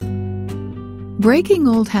Breaking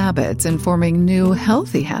old habits and forming new,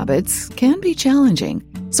 healthy habits can be challenging,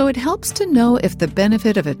 so it helps to know if the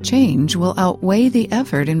benefit of a change will outweigh the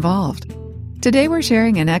effort involved. Today we're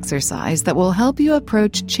sharing an exercise that will help you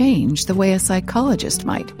approach change the way a psychologist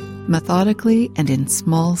might, methodically and in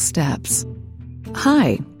small steps.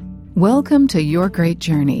 Hi, welcome to Your Great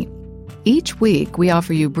Journey. Each week, we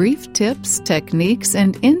offer you brief tips, techniques,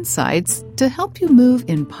 and insights to help you move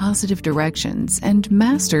in positive directions and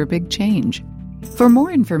master big change. For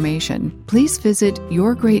more information, please visit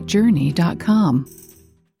yourgreatjourney.com.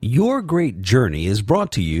 Your Great Journey is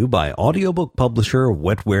brought to you by audiobook publisher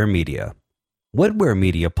Wetware Media. Wetware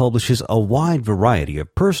Media publishes a wide variety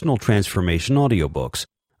of personal transformation audiobooks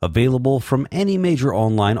available from any major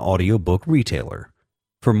online audiobook retailer.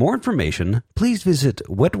 For more information, please visit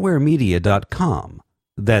wetwaremedia.com.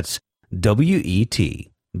 That's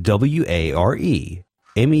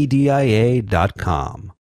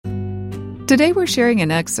WETWAREMEDIA.com. Today we're sharing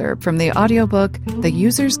an excerpt from the audiobook The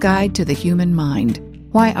User's Guide to the Human Mind: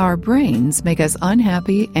 Why Our Brains Make Us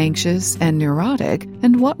Unhappy, Anxious, and Neurotic,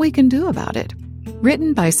 and What We Can Do About It.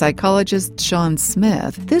 Written by psychologist Sean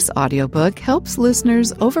Smith, this audiobook helps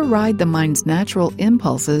listeners override the mind's natural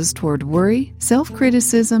impulses toward worry,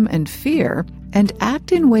 self-criticism, and fear, and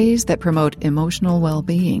act in ways that promote emotional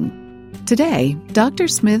well-being. Today, Dr.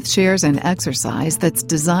 Smith shares an exercise that's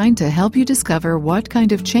designed to help you discover what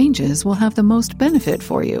kind of changes will have the most benefit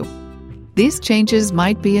for you. These changes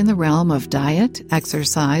might be in the realm of diet,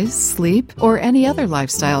 exercise, sleep, or any other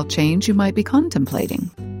lifestyle change you might be contemplating.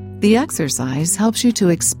 The exercise helps you to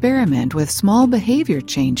experiment with small behavior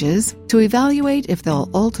changes to evaluate if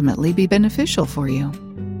they'll ultimately be beneficial for you.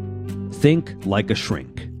 Think like a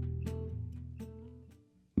shrink.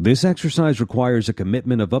 This exercise requires a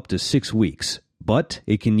commitment of up to 6 weeks, but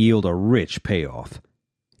it can yield a rich payoff.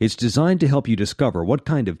 It's designed to help you discover what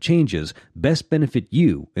kind of changes best benefit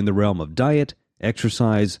you in the realm of diet,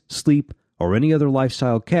 exercise, sleep, or any other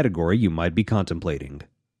lifestyle category you might be contemplating.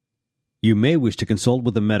 You may wish to consult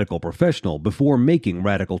with a medical professional before making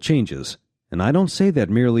radical changes, and I don't say that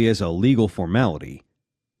merely as a legal formality.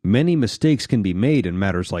 Many mistakes can be made in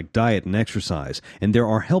matters like diet and exercise, and there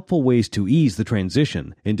are helpful ways to ease the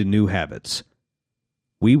transition into new habits.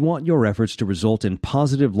 We want your efforts to result in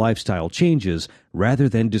positive lifestyle changes rather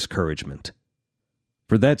than discouragement.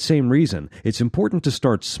 For that same reason, it's important to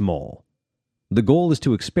start small. The goal is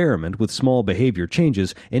to experiment with small behavior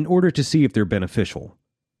changes in order to see if they're beneficial.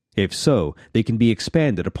 If so, they can be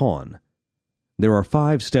expanded upon. There are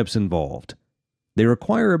 5 steps involved. They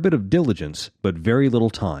require a bit of diligence, but very little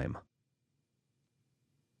time.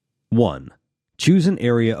 1. Choose an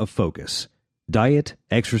area of focus: diet,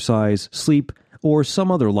 exercise, sleep, or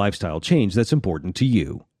some other lifestyle change that's important to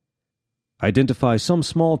you. Identify some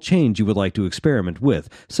small change you would like to experiment with,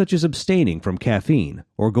 such as abstaining from caffeine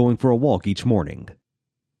or going for a walk each morning.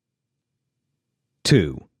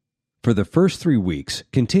 2. For the first 3 weeks,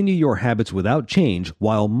 continue your habits without change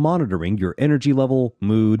while monitoring your energy level,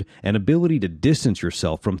 mood, and ability to distance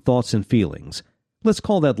yourself from thoughts and feelings. Let's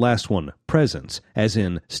call that last one presence, as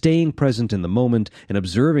in staying present in the moment and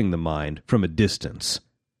observing the mind from a distance.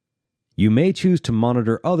 You may choose to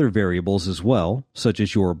monitor other variables as well, such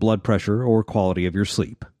as your blood pressure or quality of your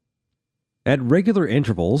sleep. At regular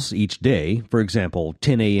intervals each day, for example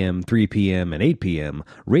 10 a.m., 3 p.m., and 8 p.m.,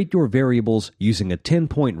 rate your variables using a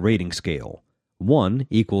 10-point rating scale. 1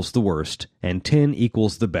 equals the worst, and 10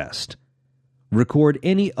 equals the best. Record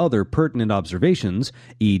any other pertinent observations,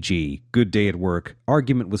 e.g., good day at work,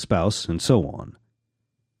 argument with spouse, and so on.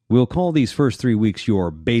 We'll call these first 3 weeks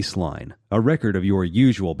your baseline, a record of your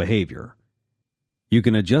usual behavior. You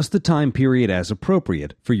can adjust the time period as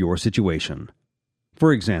appropriate for your situation.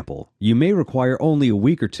 For example, you may require only a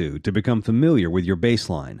week or 2 to become familiar with your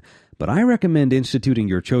baseline, but I recommend instituting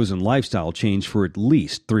your chosen lifestyle change for at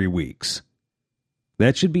least 3 weeks.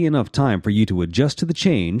 That should be enough time for you to adjust to the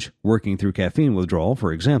change, working through caffeine withdrawal,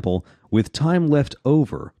 for example, with time left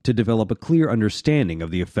over to develop a clear understanding of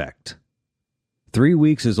the effect. 3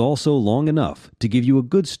 weeks is also long enough to give you a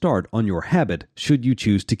good start on your habit should you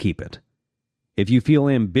choose to keep it. If you feel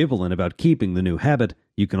ambivalent about keeping the new habit,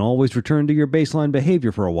 you can always return to your baseline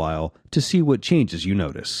behavior for a while to see what changes you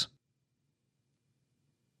notice.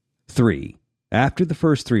 3. After the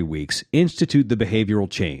first 3 weeks, institute the behavioral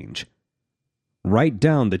change. Write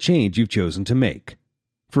down the change you've chosen to make.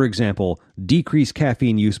 For example, decrease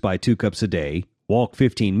caffeine use by 2 cups a day, walk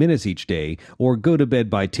 15 minutes each day, or go to bed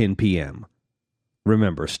by 10 p.m.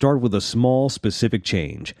 Remember, start with a small, specific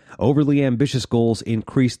change. Overly ambitious goals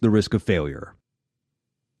increase the risk of failure.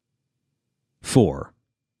 4.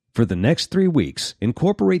 For the next 3 weeks,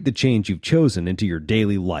 incorporate the change you've chosen into your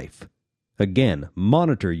daily life. Again,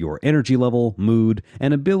 monitor your energy level, mood,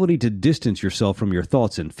 and ability to distance yourself from your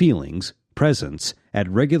thoughts and feelings, presence, at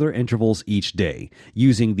regular intervals each day,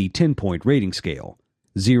 using the 10-point rating scale.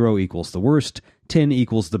 0 equals the worst, 10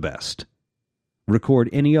 equals the best. Record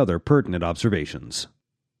any other pertinent observations.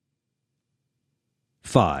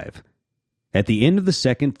 5. At the end of the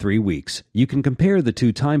second 3 weeks, you can compare the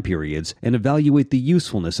two time periods and evaluate the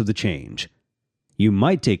usefulness of the change. You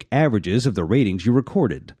might take averages of the ratings you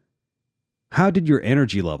recorded. How did your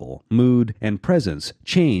energy level, mood, and presence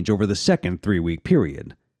change over the second 3-week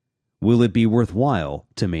period? Will it be worthwhile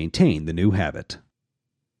to maintain the new habit?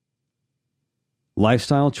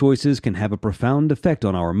 Lifestyle choices can have a profound effect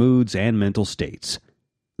on our moods and mental states.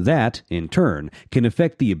 That, in turn, can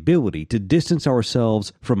affect the ability to distance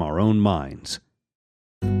ourselves from our own minds.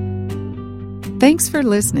 Thanks for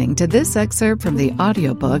listening to this excerpt from the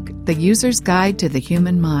audiobook, The User's Guide to the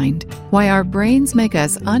Human Mind, Why Our Brains Make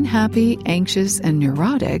Us Unhappy, Anxious, and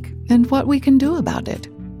Neurotic, and What We Can Do About It.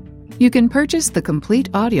 You can purchase the complete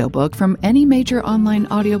audiobook from any major online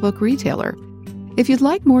audiobook retailer. If you'd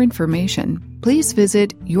like more information, please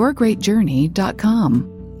visit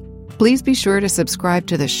yourgreatjourney.com. Please be sure to subscribe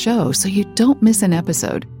to the show so you don't miss an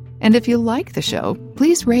episode. And if you like the show,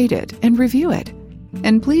 please rate it and review it.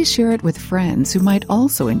 And please share it with friends who might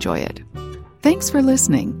also enjoy it. Thanks for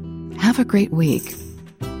listening. Have a great week.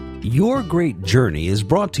 Your Great Journey is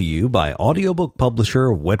brought to you by audiobook publisher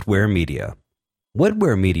Wetware Media.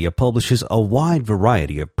 Wetware Media publishes a wide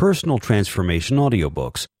variety of personal transformation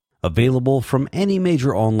audiobooks available from any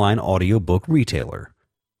major online audiobook retailer.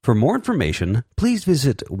 For more information, please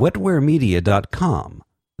visit wetwaremedia.com.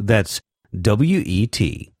 That's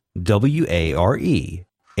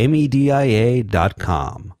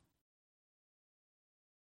WETWAREmedia.com.